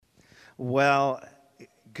Well,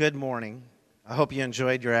 good morning. I hope you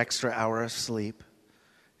enjoyed your extra hour of sleep.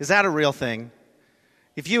 Is that a real thing?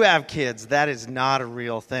 If you have kids, that is not a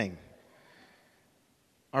real thing.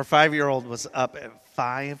 Our 5-year-old was up at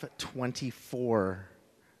 5:24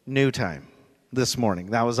 new time this morning.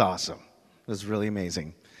 That was awesome. It was really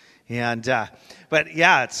amazing. But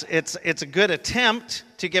yeah, it's a good attempt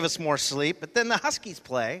to give us more sleep. But then the Huskies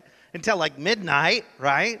play until like midnight,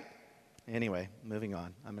 right? Anyway, moving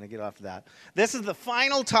on. I'm going to get off that. This is the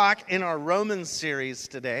final talk in our Romans series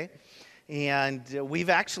today. And we've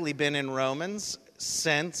actually been in Romans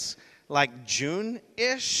since like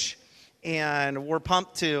June-ish. And we're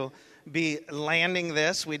pumped to be landing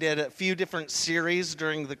this. We did a few different series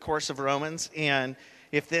during the course of Romans. And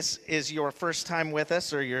if this is your first time with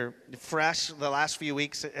us or you're fresh the last few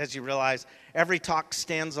weeks, as you realize, every talk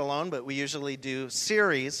stands alone, but we usually do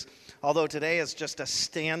series. Although today is just a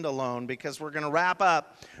standalone because we're going to wrap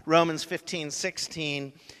up Romans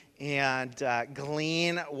 15:16 and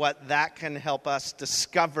glean what that can help us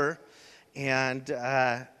discover and,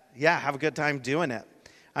 have a good time doing it.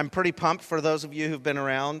 I'm pretty pumped for those of you who've been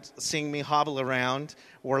around, seeing me hobble around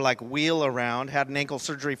or like wheel around. Had an ankle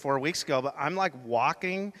surgery 4 weeks ago, but I'm like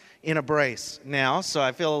walking in a brace now, so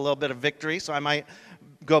I feel a little bit of victory. So I might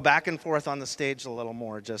go back and forth on the stage a little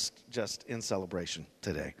more just in celebration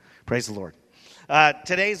today. Praise the Lord.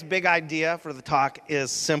 Today's big idea for the talk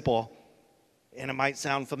is simple, and it might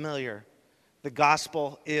sound familiar. The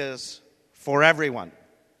gospel is for everyone.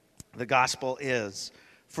 The gospel is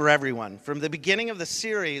for everyone. From the beginning of the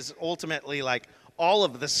series, ultimately, like all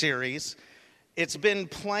of the series, it's been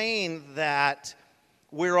plain that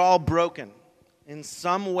we're all broken in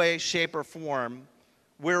some way, shape, or form.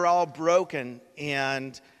 We're all broken,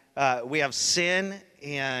 and we have sin,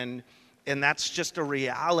 and that's just a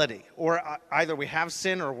reality. Or either we have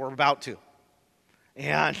sin or we're about to.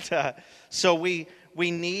 And so we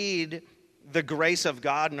need the grace of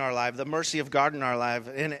God in our life, the mercy of God in our life.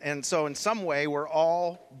 And so in some way, we're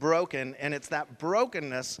all broken, and it's that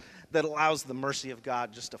brokenness that allows the mercy of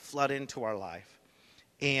God just to flood into our life.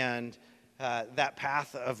 And that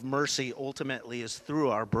path of mercy ultimately is through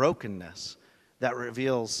our brokenness that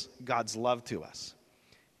reveals God's love to us.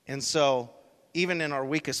 And so even in our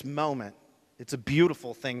weakest moment, it's a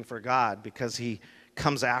beautiful thing for God because he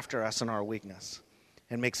comes after us in our weakness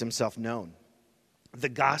and makes himself known. The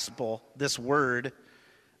gospel, this word,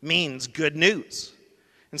 means good news.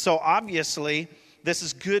 And so obviously, this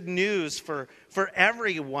is good news for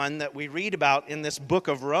everyone that we read about in this book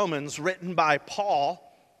of Romans written by Paul,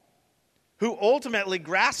 who ultimately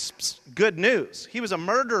grasps good news. He was a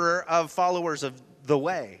murderer of followers of the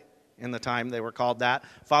way. In the time they were called that,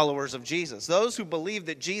 followers of Jesus. Those who believed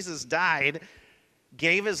that Jesus died,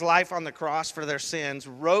 gave his life on the cross for their sins,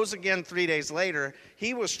 rose again 3 days later,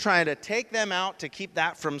 he was trying to take them out to keep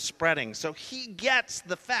that from spreading. So he gets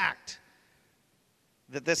the fact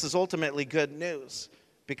that this is ultimately good news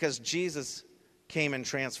because Jesus came and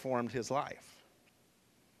transformed his life.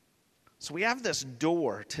 So we have this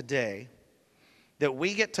door today that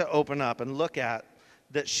we get to open up and look at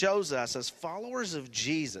that shows us as followers of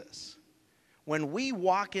Jesus, when we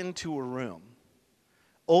walk into a room,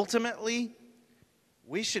 ultimately,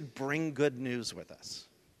 we should bring good news with us.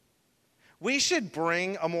 We should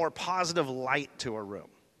bring a more positive light to a room.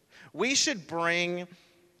 We should bring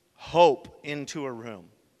hope into a room.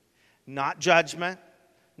 Not judgment,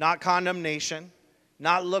 not condemnation,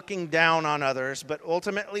 not looking down on others, but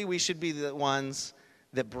ultimately we should be the ones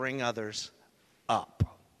that bring others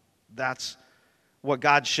up. That's what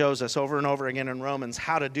God shows us over and over again in Romans,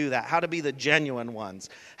 how to do that, how to be the genuine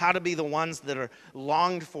ones, how to be the ones that are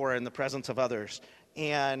longed for in the presence of others.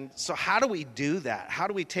 And so how do we do that? How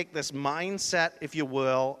do we take this mindset, if you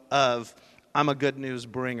will, of I'm a good news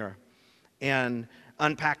bringer and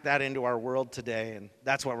unpack that into our world today? And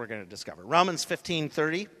that's what we're going to discover. Romans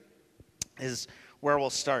 15:30 is where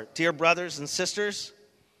we'll start. Dear brothers and sisters,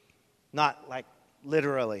 not like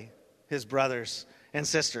literally his brothers and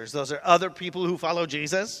sisters. Those are other people who follow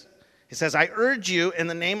Jesus. He says, I urge you in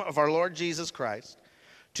the name of our Lord Jesus Christ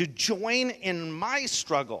to join in my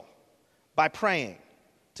struggle by praying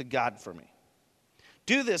to God for me.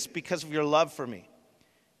 Do this because of your love for me,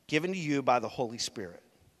 given to you by the Holy Spirit.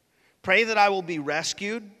 Pray that I will be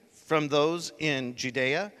rescued from those in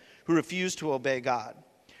Judea who refuse to obey God.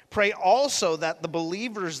 Pray also that the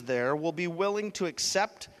believers there will be willing to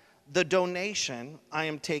accept the donation I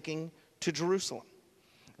am taking to Jerusalem.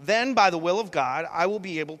 Then, by the will of God, I will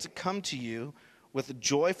be able to come to you with a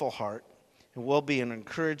joyful heart and will be an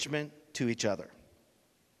encouragement to each other.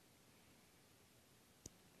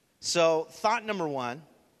 So, thought number one,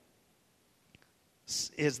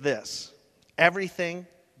 is this: everything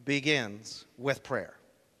begins with prayer.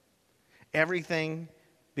 Everything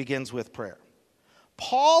begins with prayer.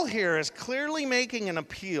 Paul here is clearly making an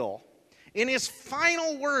appeal in his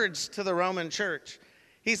final words to the Roman church.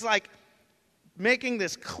 He's like making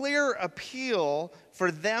this clear appeal for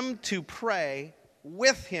them to pray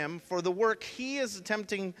with him for the work he is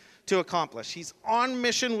attempting to accomplish. He's on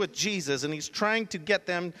mission with Jesus, and he's trying to get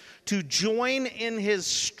them to join in his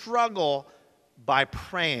struggle by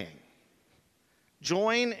praying.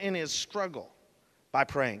 Join in his struggle by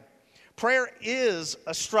praying. Prayer is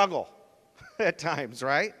a struggle at times,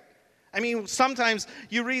 right? I mean, sometimes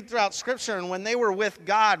you read throughout Scripture, and when they were with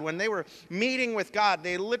God, when they were meeting with God,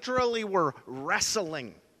 they literally were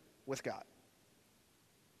wrestling with God.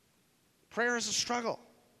 Prayer is a struggle,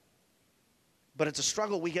 but it's a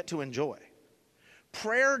struggle we get to enjoy.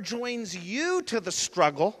 Prayer joins you to the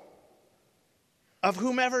struggle of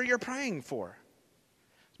whomever you're praying for.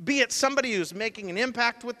 Be it somebody who's making an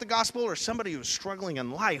impact with the gospel or somebody who's struggling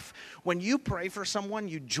in life. When you pray for someone,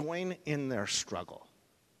 you join in their struggle.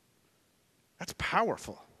 That's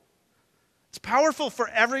powerful. It's powerful for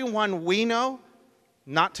everyone we know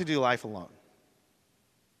not to do life alone.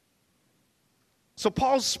 So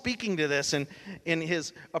Paul's speaking to this in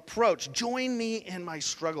his approach. Join me in my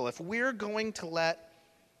struggle. If we're going to let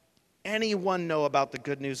anyone know about the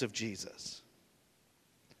good news of Jesus,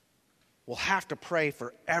 we'll have to pray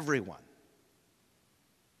for everyone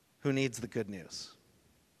who needs the good news.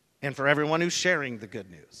 And for everyone who's sharing the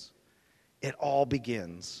good news. It all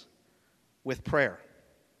begins with prayer.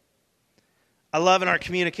 I love in our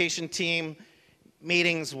communication team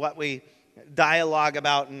meetings what we dialogue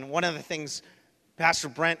about. And one of the things Pastor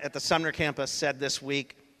Brent at the Sumner campus said this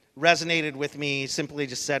week resonated with me. He simply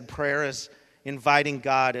just said, prayer is inviting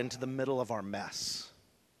God into the middle of our mess.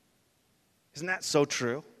 Isn't that so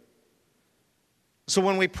true? So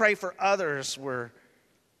when we pray for others, we're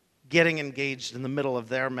getting engaged in the middle of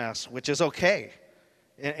their mess, which is okay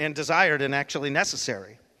and desired and actually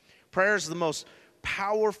necessary. Prayer is the most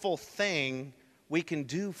powerful thing we can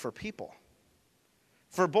do for people.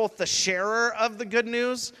 For both the sharer of the good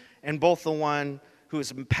news and both the one who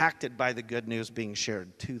is impacted by the good news being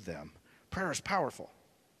shared to them. Prayer is powerful.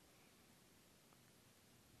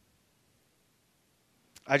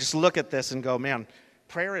 I just look at this and go, man,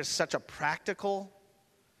 prayer is such a practical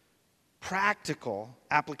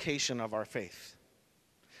application of our faith.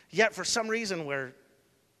 Yet for some reason we're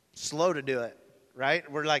slow to do it, right?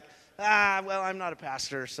 We're like, well, I'm not a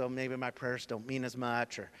pastor, so maybe my prayers don't mean as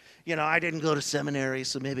much. Or, I didn't go to seminary,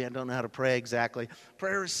 so maybe I don't know how to pray exactly.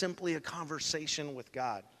 Prayer is simply a conversation with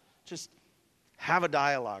God. Just have a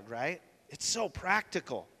dialogue, right? It's so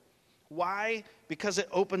practical. Why? Because it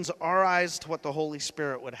opens our eyes to what the Holy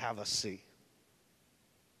Spirit would have us see.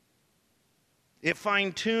 It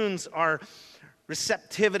fine-tunes our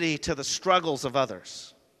receptivity to the struggles of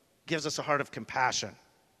others. Gives us a heart of compassion.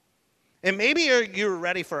 And maybe you're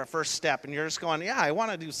ready for a first step and you're just going, yeah, I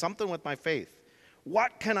want to do something with my faith.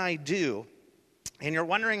 What can I do? And you're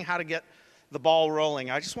wondering how to get the ball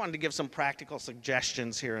rolling. I just wanted to give some practical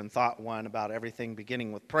suggestions here in Thought One about everything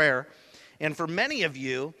beginning with prayer. And for many of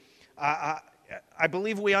you, I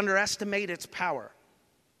believe we underestimate its power.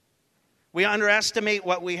 We underestimate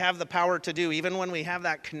what we have the power to do, even when we have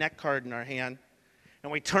that Connect card in our hand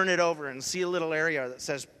and we turn it over and see a little area that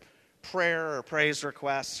says prayer or praise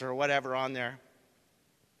requests or whatever on there.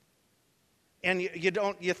 And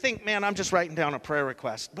you think, man, I'm just writing down a prayer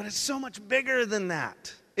request. But it's so much bigger than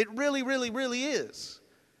that. It really, really, really is.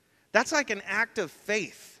 That's like an act of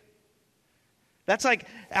faith. That's like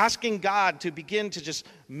asking God to begin to just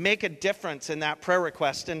make a difference in that prayer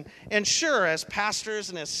request. And sure, as pastors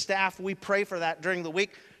and as staff, we pray for that during the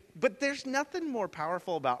week. But there's nothing more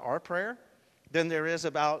powerful about our prayer than there is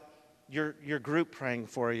about your group praying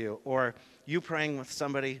for you, or you praying with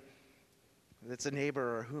somebody that's a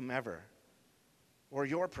neighbor or whomever, or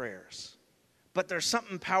your prayers. But there's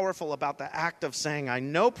something powerful about the act of saying, I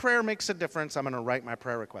know prayer makes a difference, I'm going to write my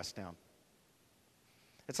prayer request down.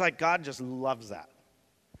 It's like God just loves that.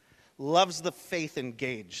 Loves the faith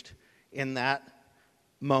engaged in that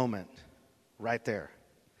moment right there.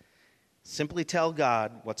 Simply tell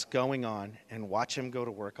God what's going on and watch him go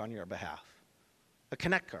to work on your behalf. A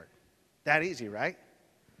Connect card. That easy, right?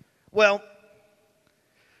 Well,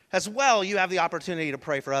 as well, you have the opportunity to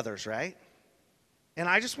pray for others, right? And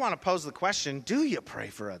I just want to pose the question, do you pray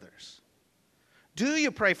for others? Do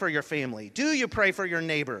you pray for your family? Do you pray for your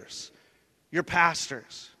neighbors, your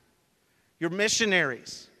pastors, your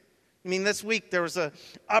missionaries? I mean, this week there was an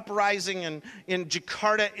uprising in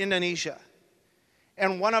Jakarta, Indonesia.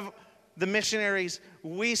 And one of the missionaries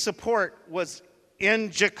we support was in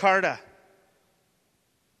Jakarta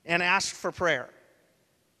and asked for prayer.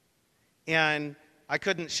 And I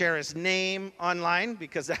couldn't share his name online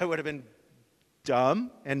because that would have been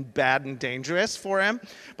dumb and bad and dangerous for him.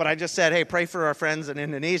 But I just said, hey, pray for our friends in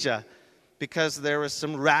Indonesia, because there was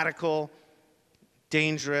some radical,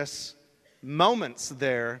 dangerous moments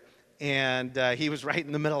there, and he was right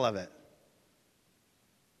in the middle of it.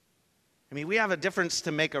 I mean, we have a difference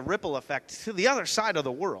to make a ripple effect to the other side of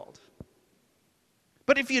the world.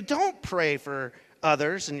 But if you don't pray for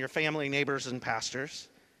others and your family, neighbors, and pastors,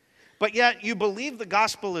 but yet you believe the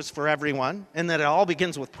gospel is for everyone and that it all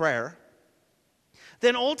begins with prayer,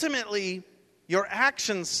 then ultimately your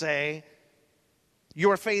actions say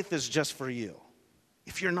your faith is just for you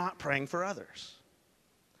if you're not praying for others.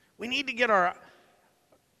 We need to get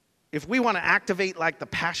if we want to activate like the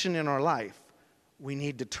passion in our life, we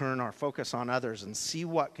need to turn our focus on others and see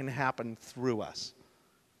what can happen through us.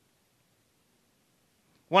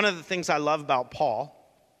 One of the things I love about Paul,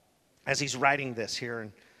 as he's writing this here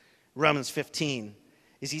in Romans 15,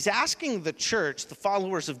 is he's asking the church, the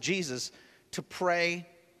followers of Jesus, to pray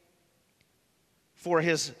for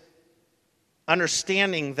his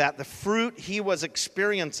understanding that the fruit he was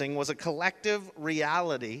experiencing was a collective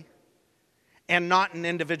reality and not an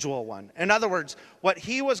individual one. In other words, what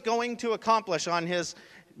he was going to accomplish on his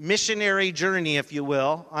missionary journey, if you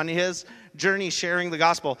will, on his journey sharing the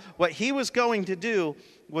gospel, what he was going to do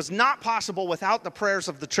was not possible without the prayers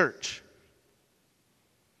of the church.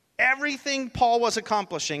 Everything Paul was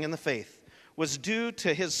accomplishing in the faith was due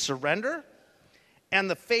to his surrender and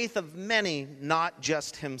the faith of many, not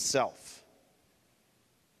just himself.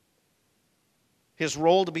 His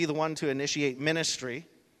role to be the one to initiate ministry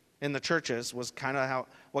in the churches was kind of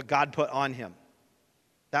what God put on him.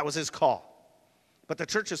 That was his call. But the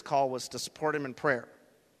church's call was to support him in prayer.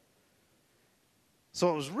 So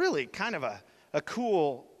it was really kind of a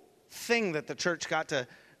cool thing that the church got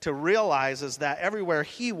to realize, is that everywhere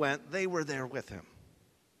he went, they were there with him.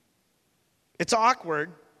 It's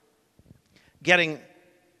awkward getting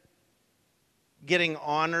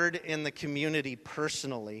honored in the community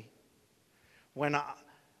personally when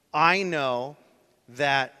I know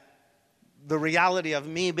that the reality of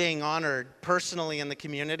me being honored personally in the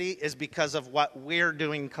community is because of what we're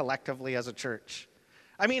doing collectively as a church.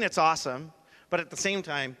 I mean, it's awesome, but at the same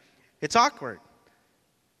time, it's awkward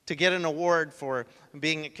to get an award for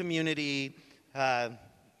being a community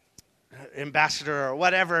ambassador or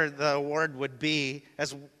whatever the award would be,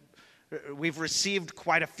 as we've received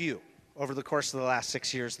quite a few over the course of the last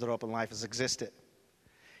 6 years that Open Life has existed.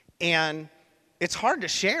 And it's hard to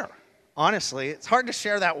share, honestly. It's hard to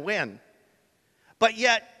share that win. But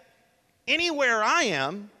yet, anywhere I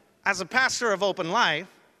am, as a pastor of Open Life,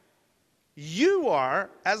 you are,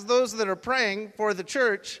 as those that are praying for the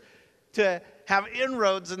church to have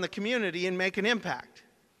inroads in the community and make an impact.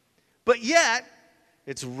 But yet,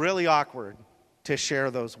 it's really awkward to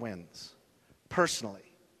share those wins personally.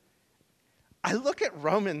 I look at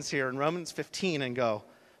Romans here in Romans 15 and go,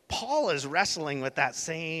 Paul is wrestling with that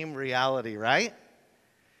same reality, right?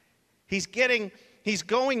 He's going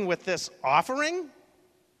with this offering.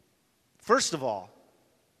 First of all,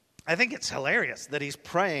 I think it's hilarious that he's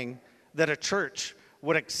praying that a church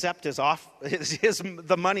would accept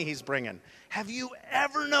the money he's bringing. Have you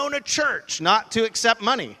ever known a church not to accept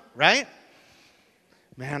money, right?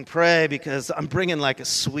 Man, pray, because I'm bringing like a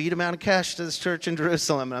sweet amount of cash to this church in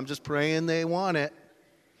Jerusalem, and I'm just praying they want it.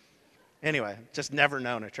 Anyway, just never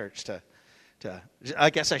known a church to I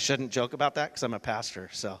guess I shouldn't joke about that because I'm a pastor.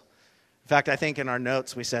 So, in fact, I think in our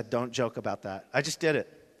notes we said don't joke about that. I just did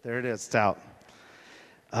it. There it is. It's out.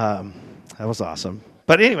 That was awesome.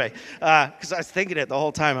 But anyway, because I was thinking it the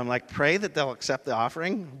whole time, I'm like, pray that they'll accept the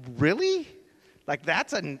offering? Really? Like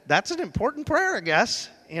that's an important prayer, I guess.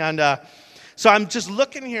 And so I'm just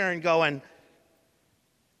looking here and going,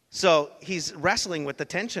 so he's wrestling with the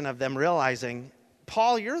tension of them realizing,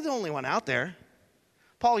 Paul, you're the only one out there.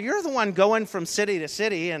 Paul, you're the one going from city to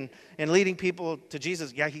city and leading people to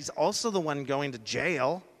Jesus. Yeah, he's also the one going to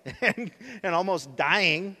jail and almost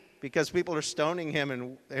dying because people are stoning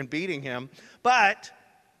him and beating him. But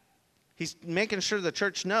he's making sure the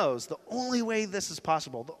church knows the only way this is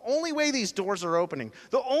possible, the only way these doors are opening,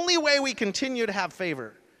 the only way we continue to have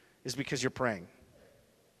favor is because you're praying.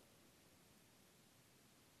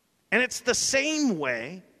 And it's the same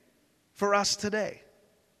way for us today.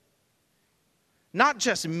 Not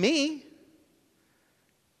just me,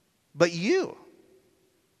 but you.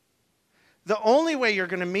 The only way you're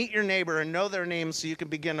going to meet your neighbor and know their name so you can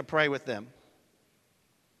begin to pray with them,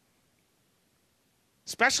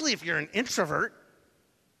 especially if you're an introvert,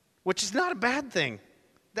 which is not a bad thing.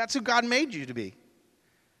 That's who God made you to be.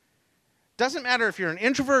 Doesn't matter if you're an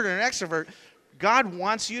introvert or an extrovert, God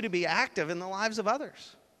wants you to be active in the lives of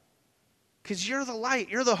others. Because you're the light,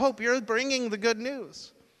 you're the hope, you're bringing the good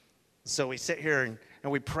news. So we sit here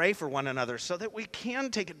and we pray for one another so that we can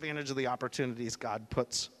take advantage of the opportunities God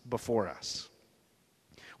puts before us.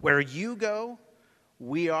 Where you go,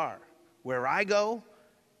 we are. Where I go,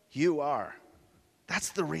 you are. That's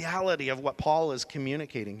the reality of what Paul is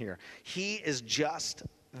communicating here. He is just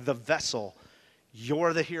the vessel.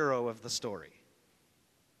 You're the hero of the story.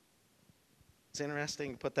 It's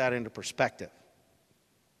interesting to put that into perspective.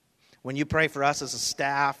 When you pray for us as a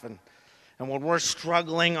staff and when we're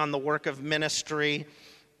struggling on the work of ministry,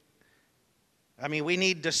 we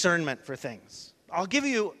need discernment for things. I'll give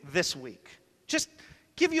you this week. Just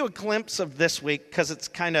give you a glimpse of this week because it's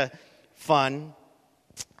kind of fun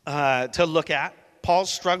to look at.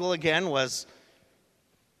 Paul's struggle again was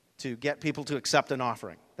to get people to accept an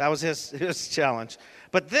offering. That was his challenge.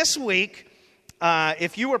 But this week,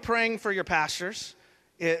 if you were praying for your pastors,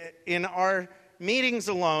 in our meetings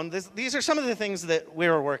alone, these are some of the things that we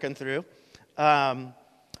were working through.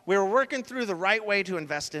 We were working through the right way to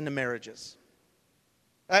invest into marriages.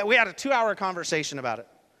 We had a 2-hour conversation about it.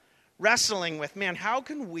 Wrestling with, how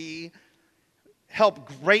can we help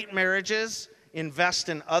great marriages invest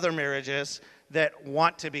in other marriages that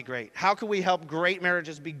want to be great? How can we help great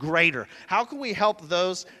marriages be greater? How can we help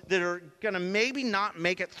those that are going to maybe not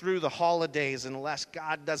make it through the holidays unless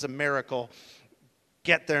God does a miracle,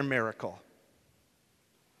 get their miracle?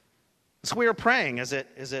 So we were praying. Is it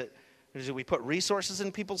we put resources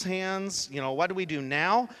in people's hands? What do we do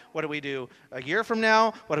now? What do we do a year from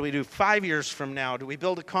now? What do we do 5 years from now? Do we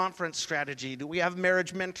build a conference strategy? Do we have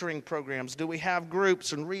marriage mentoring programs? Do we have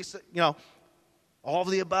groups and all of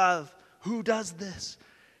the above? Who does this?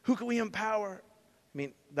 Who can we empower?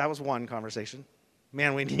 That was one conversation.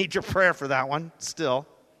 We need your prayer for that one still,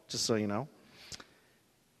 just so you know.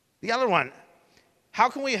 The other one, how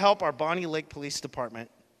can we help our Bonnie Lake Police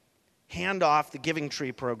Department hand off the Giving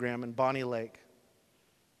Tree program in Bonnie Lake?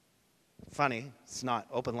 Funny, it's not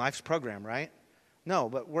Open Life's program, right? No,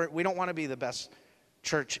 but we don't want to be the best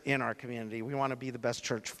church in our community. We want to be the best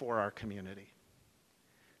church for our community.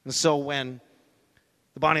 And so when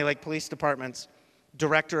the Bonnie Lake Police Department's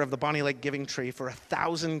director of the Bonnie Lake Giving Tree for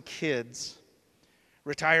 1,000 kids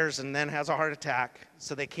retires and then has a heart attack,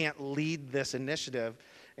 so they can't lead this initiative.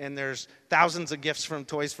 And there's thousands of gifts from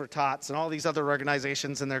Toys for Tots and all these other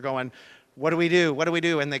organizations, and they're going, what do we do? What do we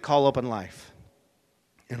do? And they call Open Life.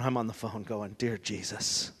 And I'm on the phone going, dear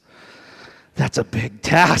Jesus, that's a big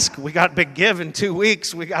task. We got Big Give in 2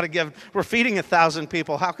 weeks. We got to give. We're feeding 1,000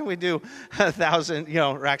 people. How can we do 1,000,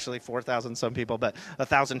 or actually 4,000 some people, but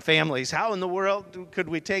 1,000 families? How in the world could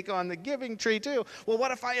we take on the Giving Tree too? Well,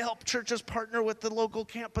 what if I help churches partner with the local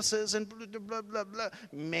campuses and blah, blah, blah, blah.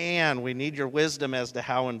 Man, we need your wisdom as to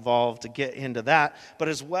how involved to get into that. But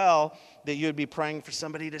as well, that you'd be praying for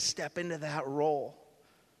somebody to step into that role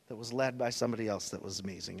that was led by somebody else that was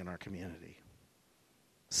amazing in our community.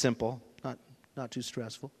 Simple. Not too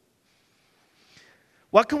stressful.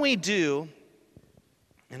 What can we do?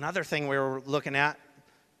 Another thing we were looking at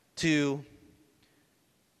to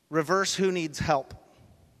reverse who needs help,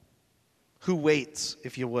 who waits,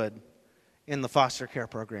 if you would, in the foster care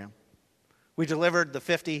program. We delivered the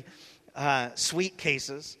 50 sweet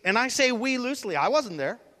cases, and I say we loosely. I wasn't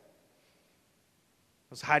there.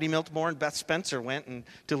 Heidi Miltmore and Beth Spencer went and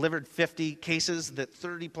delivered 50 cases that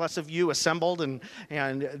 30 plus of you assembled and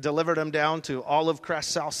delivered them down to Olive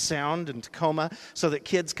Crest, South Sound, and Tacoma, so that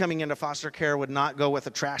kids coming into foster care would not go with a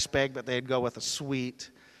trash bag, but they'd go with a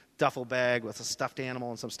sweet duffel bag with a stuffed animal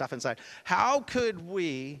and some stuff inside. How could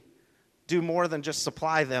we do more than just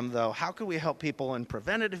supply them, though? How could we help people in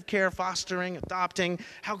preventative care, fostering, adopting?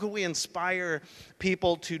 How could we inspire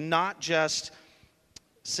people to not just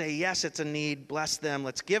say, yes, it's a need, bless them,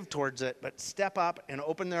 let's give towards it, but step up and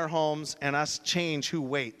open their homes and us change who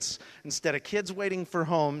waits. Instead of kids waiting for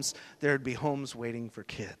homes, there'd be homes waiting for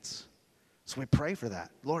kids. So we pray for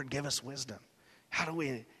that. Lord, give us wisdom. How do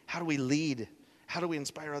we lead? How do we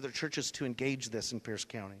inspire other churches to engage this in Pierce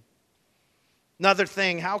County? Another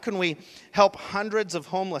thing, how can we help hundreds of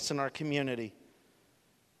homeless in our community?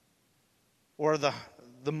 Or the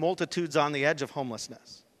multitudes on the edge of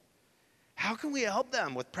homelessness? How can we help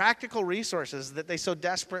them with practical resources that they so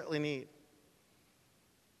desperately need?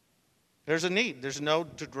 There's a need. There's no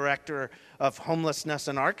director of homelessness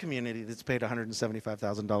in our community that's paid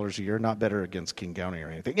 $175,000 a year. Not better against King County or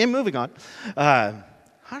anything. And moving on.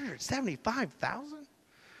 $175,000?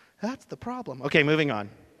 That's the problem. Okay, moving on.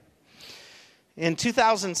 In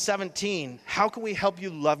 2017, how can we help you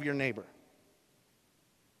love your neighbor?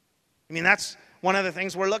 That's One of the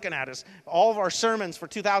things we're looking at is all of our sermons for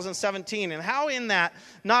 2017 and how in that,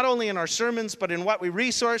 not only in our sermons, but in what we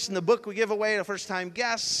resource in the book we give away to first-time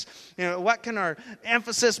guests, what can our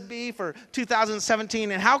emphasis be for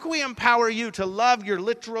 2017, and how can we empower you to love your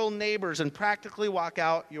literal neighbors and practically walk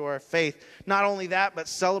out your faith? Not only that, but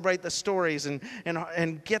celebrate the stories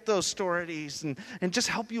and get those stories and just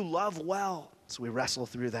help you love well. So we wrestle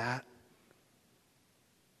through that.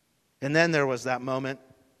 And then there was that moment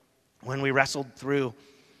when we wrestled through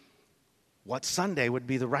what Sunday would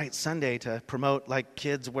be the right Sunday to promote, like,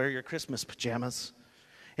 kids wear your Christmas pajamas,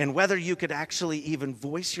 and whether you could actually even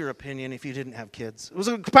voice your opinion if you didn't have kids. It was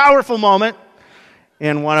a powerful moment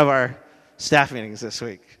in one of our staff meetings this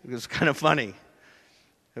week. It was kind of funny.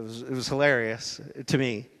 It was hilarious to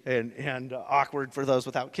me and awkward for those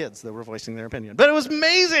without kids that were voicing their opinion. But it was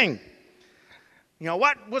amazing.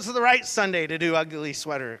 What was the right Sunday to do ugly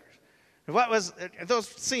sweater? Those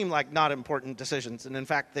seem like not important decisions, and in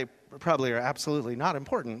fact, they probably are absolutely not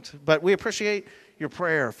important. But we appreciate your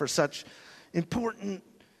prayer for such important,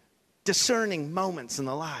 discerning moments in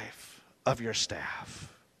the life of your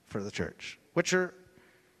staff for the church,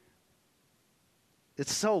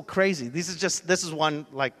 it's so crazy. This is one,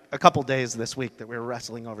 like, a couple days this week that we're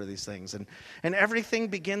wrestling over these things, and everything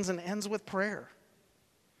begins and ends with prayer.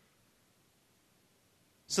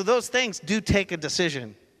 So those things do take a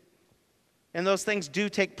decision. And those things do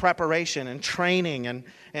take preparation and training.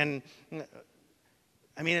 And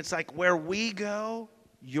I mean, it's like where we go,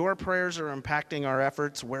 your prayers are impacting our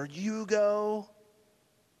efforts. Where you go,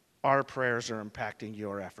 our prayers are impacting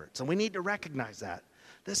your efforts. And we need to recognize that.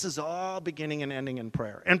 This is all beginning and ending in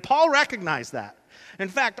prayer. And Paul recognized that. In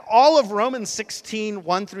fact, all of Romans 16,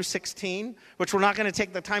 1 through 16, which we're not going to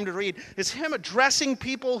take the time to read, is him addressing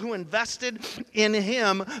people who invested in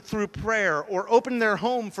him through prayer or opened their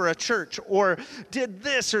home for a church or did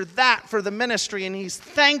this or that for the ministry. And he's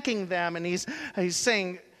thanking them, and he's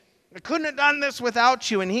saying, I couldn't have done this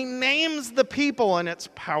without you. And he names the people, and it's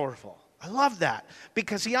powerful. I love that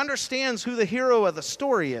because he understands who the hero of the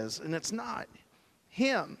story is, and it's not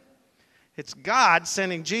him. It's God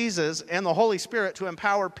sending Jesus and the Holy Spirit to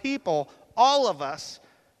empower people, all of us,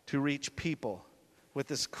 to reach people with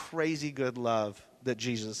this crazy good love that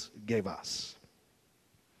Jesus gave us.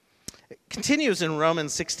 It continues in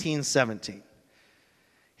Romans 16, 17.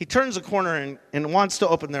 He turns a corner and wants to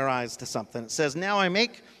open their eyes to something. It says, now I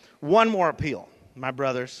make one more appeal, my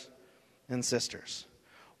brothers and sisters.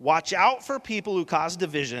 Watch out for people who cause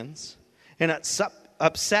divisions and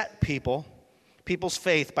upset people's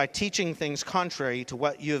faith by teaching things contrary to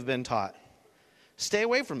what you have been taught. Stay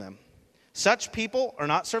away from them. Such people are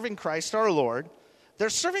not serving Christ our Lord. They're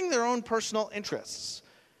serving their own personal interests.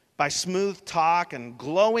 By smooth talk and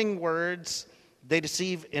glowing words, they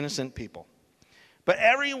deceive innocent people. But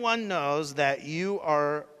everyone knows that you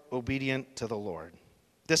are obedient to the Lord.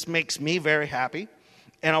 This makes me very happy,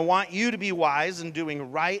 and I want you to be wise in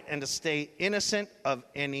doing right and to stay innocent of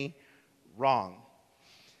any wrong.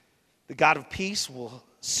 The God of peace will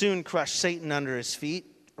soon crush Satan under his feet,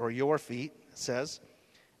 or your feet, it says.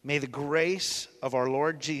 May the grace of our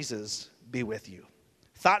Lord Jesus be with you.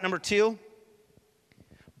 Thought number 2,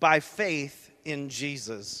 by faith in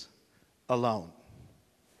Jesus alone.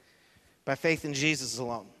 By faith in Jesus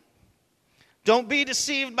alone. Don't be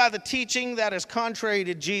deceived by the teaching that is contrary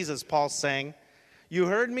to Jesus, Paul's saying. You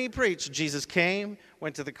heard me preach. Jesus came,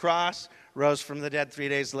 went to the cross, rose from the dead 3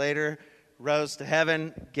 days later, rose to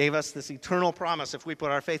heaven, gave us this eternal promise. If we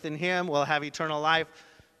put our faith in him, we'll have eternal life.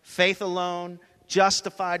 Faith alone,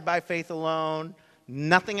 justified by faith alone,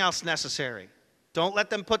 nothing else necessary. Don't let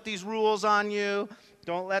them put these rules on you.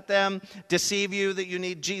 Don't let them deceive you that you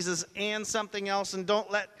need Jesus and something else. And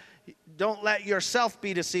don't let yourself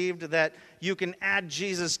be deceived that you can add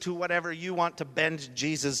Jesus to whatever you want to bend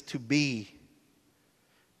Jesus to be.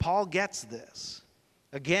 Paul gets this.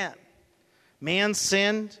 Again, man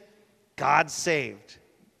sinned, God saved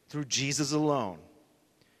through Jesus alone.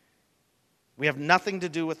 We have nothing to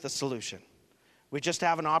do with the solution. We just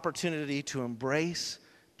have an opportunity to embrace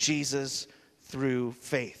Jesus through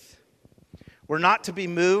faith. We're not to be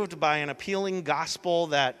moved by an appealing gospel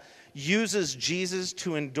that uses Jesus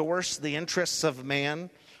to endorse the interests of man.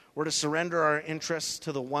 We're to surrender our interests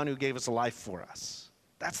to the one who gave us life for us.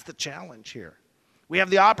 That's the challenge here. We have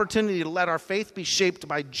the opportunity to let our faith be shaped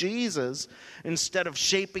by Jesus instead of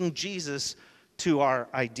shaping Jesus to our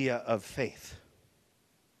idea of faith.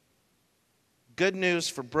 Good news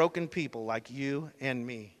for broken people like you and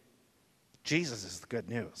me. Jesus is the good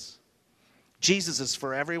news. Jesus is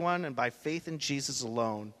for everyone, and by faith in Jesus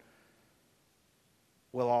alone,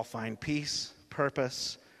 we'll all find peace,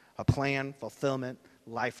 purpose, a plan, fulfillment,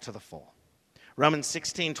 life to the full. Romans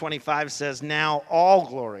 16:25 says, now all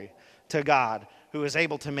glory to God, who is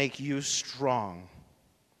able to make you strong,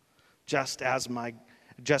 just as my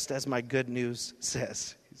good news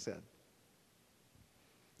says, he said.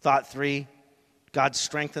 Thought 3, God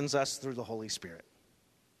strengthens us through the Holy Spirit.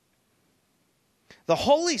 The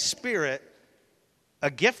Holy Spirit, a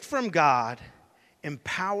gift from God,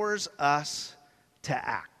 empowers us to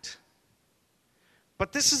act.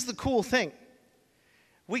 But this is the cool thing.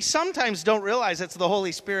 We sometimes don't realize it's the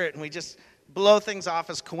Holy Spirit and we just blow things off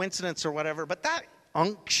as coincidence or whatever. But that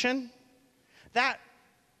unction, that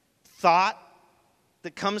thought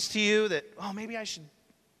that comes to you that, oh, maybe I should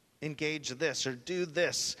engage this or do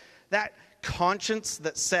this. That conscience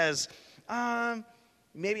that says,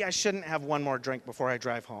 maybe I shouldn't have one more drink before I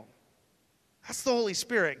drive home. That's the Holy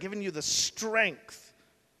Spirit giving you the strength,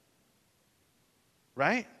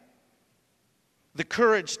 right? The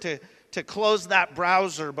courage to close that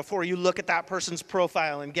browser before you look at that person's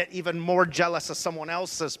profile and get even more jealous of someone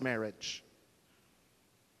else's marriage.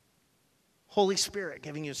 Holy Spirit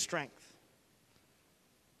giving you strength.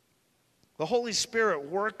 The Holy Spirit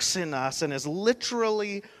works in us and is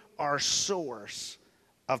literally our source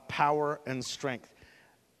of power and strength.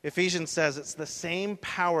 Ephesians says it's the same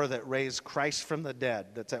power that raised Christ from the dead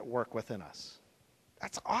that's at work within us.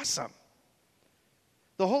 That's awesome.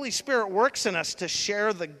 The Holy Spirit works in us to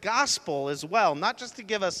share the gospel as well, not just to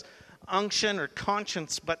give us unction or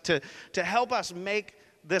conscience, but to help us make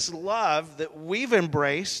this love that we've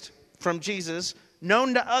embraced from Jesus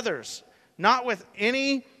known to others, not with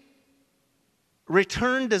any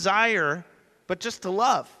return desire, but just to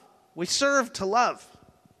love. We serve to love.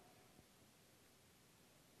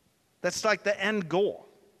 That's like the end goal.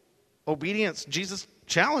 Obedience, Jesus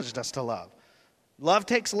challenged us to love. Love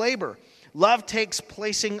takes labor. Love takes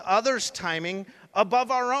placing others' timing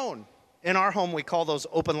above our own. In our home, we call those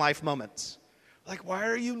open life moments. Like, why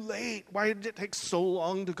are you late? Why did it take so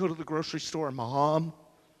long to go to the grocery store, Mom?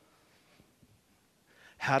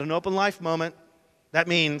 Had an open life moment. That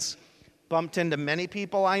means bumped into many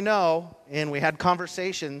people I know, and we had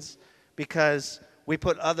conversations because we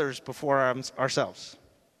put others before ourselves.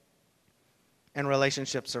 And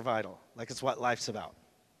relationships are vital. Like, it's what life's about.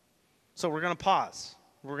 So we're going to pause.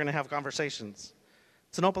 We're going to have conversations.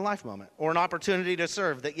 It's an open life moment or an opportunity to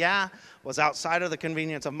serve that, was outside of the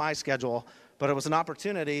convenience of my schedule, but it was an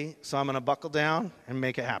opportunity, so I'm going to buckle down and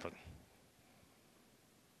make it happen.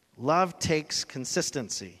 Love takes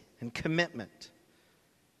consistency and commitment.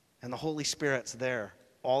 And the Holy Spirit's there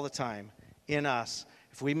all the time in us.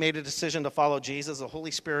 If we made a decision to follow Jesus, the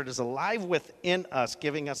Holy Spirit is alive within us,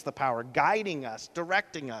 giving us the power, guiding us,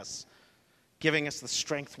 directing us, giving us the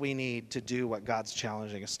strength we need to do what God's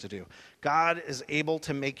challenging us to do. God is able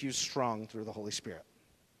to make you strong through the Holy Spirit.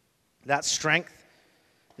 That strength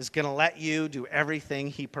is going to let you do everything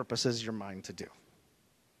He purposes your mind to do.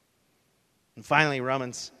 And finally,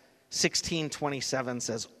 Romans 16:27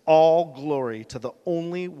 says, all glory to the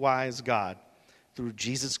only wise God through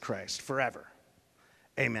Jesus Christ forever.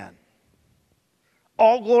 Amen.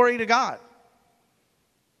 All glory to God.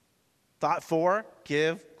 Thought 4,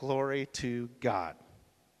 give glory to God.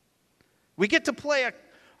 We get to play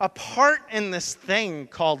a part in this thing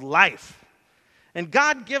called life. And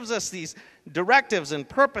God gives us these directives and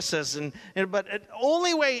purposes, but the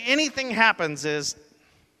only way anything happens is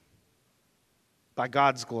by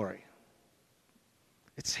God's glory.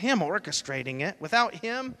 It's Him orchestrating it. Without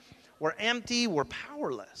Him, we're empty, we're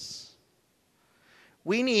powerless.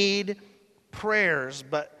 We need prayers,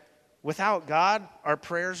 but without God, our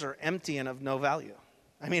prayers are empty and of no value.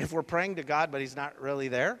 I mean, if we're praying to God, but He's not really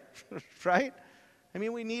there, right? I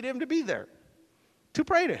mean, we need Him to be there, to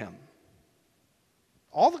pray to Him.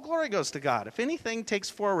 All the glory goes to God. If anything takes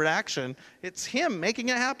forward action, it's Him making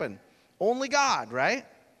it happen. Only God, right?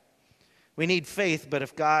 We need faith, but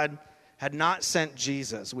if God had not sent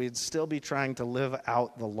Jesus, we'd still be trying to live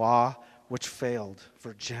out the law which failed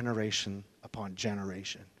for generation upon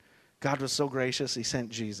generation. God was so gracious, He sent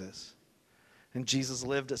Jesus. And Jesus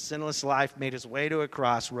lived a sinless life, made His way to a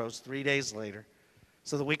cross, rose 3 days later,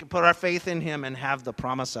 so that we could put our faith in Him and have the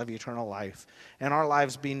promise of eternal life. And our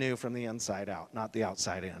lives be new from the inside out, not the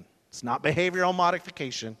outside in. It's not behavioral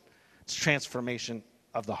modification. It's transformation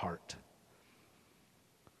of the heart.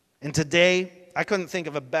 And today, I couldn't think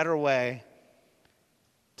of a better way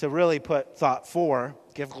to really put thought 4,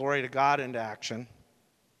 give glory to God, into action,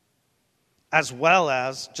 as well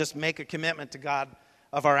as just make a commitment to God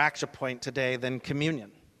of our action point today than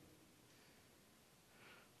communion.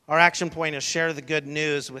 Our action point is share the good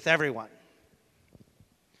news with everyone.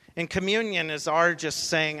 And communion is our just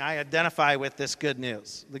saying, I identify with this good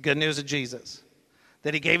news, the good news of Jesus.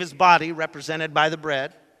 that he gave his body, represented by the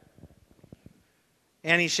bread,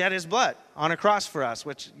 and he shed his blood on a cross for us,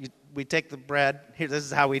 we take the bread. Here, this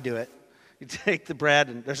is how we do it. You take the bread,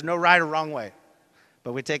 and there's no right or wrong way,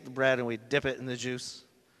 but we take the bread and we dip it in the juice,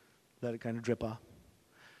 let it kind of drip off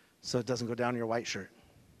so it doesn't go down your white shirt.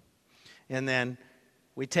 And then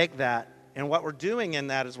we take that, and what we're doing in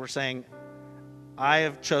that is we're saying, I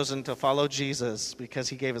have chosen to follow Jesus because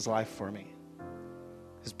he gave his life for me,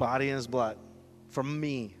 his body and his blood, for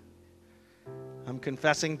me. I'm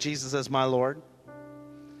confessing Jesus as my Lord.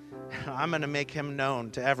 I'm going to make him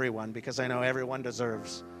known to everyone because I know everyone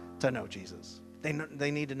deserves to know Jesus.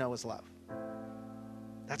 They need to know his love.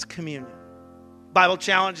 That's communion. Bible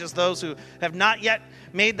challenges those who have not yet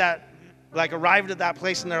made that, arrived at that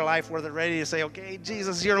place in their life where they're ready to say, okay,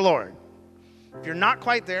 Jesus, you're Lord. If you're not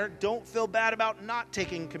quite there, don't feel bad about not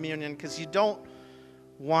taking communion because you don't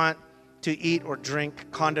want to eat or drink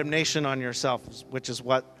condemnation on yourself, which is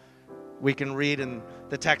what we can read in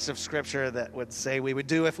the text of Scripture that would say we would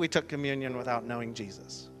do if we took communion without knowing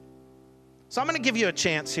Jesus. So I'm going to give you a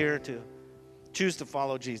chance here to choose to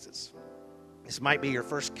follow Jesus. This might be your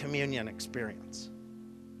first communion experience.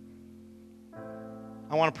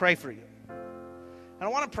 I want to pray for you. And I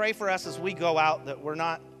want to pray for us as we go out, that we're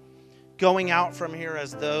not going out from here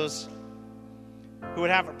as those who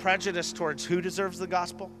would have a prejudice towards who deserves the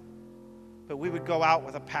gospel, but we would go out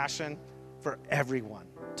with a passion for everyone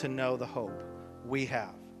to know the hope we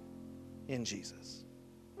have in Jesus.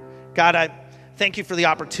 God, I thank you for the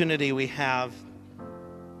opportunity we have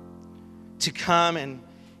to come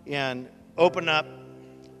and open up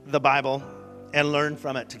the Bible and learn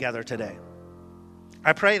from it together today.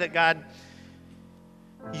 I pray that, God,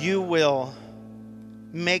 you will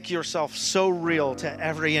make yourself so real to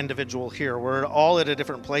every individual here. We're all at a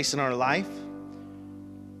different place in our life.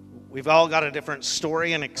 We've all got a different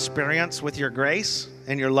story and experience with your grace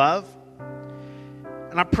and your love.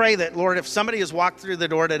 And I pray that, Lord, if somebody has walked through the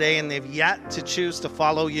door today and they've yet to choose to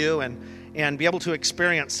follow you and be able to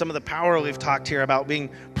experience some of the power we've talked here about being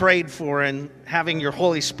prayed for and having your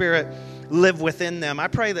Holy Spirit live within them, I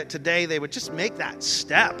pray that today they would just make that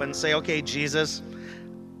step and say, okay, Jesus,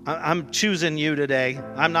 I'm choosing you today.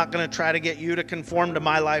 I'm not going to try to get you to conform to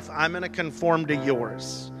my life. I'm going to conform to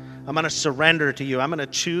yours. I'm going to surrender to you. I'm going to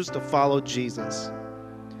choose to follow Jesus.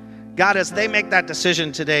 God, as they make that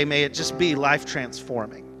decision today, may it just be life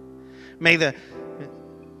transforming. May the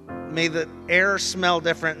air smell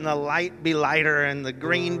different and the light be lighter and the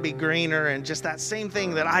green be greener, and just that same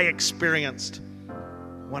thing that I experienced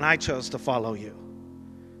when I chose to follow you.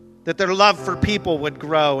 That their love for people would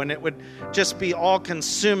grow and it would just be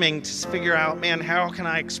all-consuming to figure out, man, how can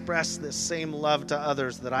I express this same love to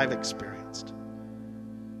others that I've experienced?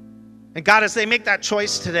 And God, as they make that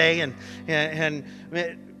choice today and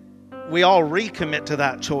we all recommit to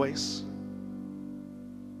that choice,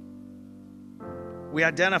 we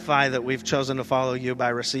identify that we've chosen to follow you by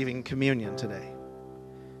receiving communion today.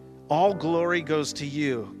 All glory goes to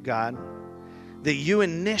you, God, that you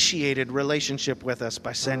initiated relationship with us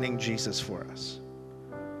by sending Jesus for us.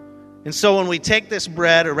 And so when we take this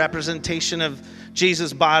bread, a representation of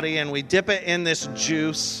Jesus' body, and we dip it in this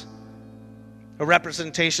juice, a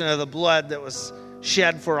representation of the blood that was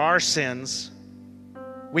shed for our sins,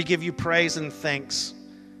 we give you praise and thanks,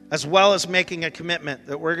 as well as making a commitment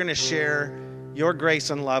that we're going to share your grace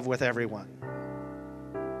and love with everyone.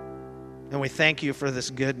 And we thank you for this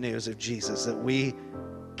good news of Jesus that we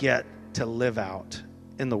get to live out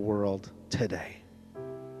in the world today.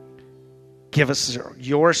 Give us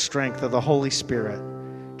your strength of the Holy Spirit.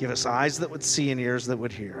 Give us eyes that would see and ears that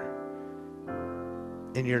would hear.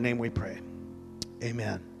 In your name we pray.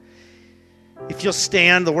 Amen. If you'll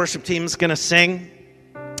stand, the worship team is going to sing.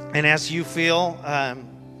 And as you feel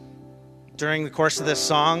during the course of this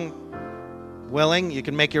song, willing, you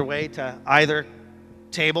can make your way to either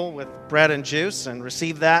table with bread and juice and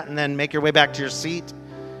receive that, and then make your way back to your seat,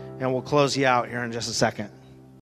 and we'll close you out here in just a second.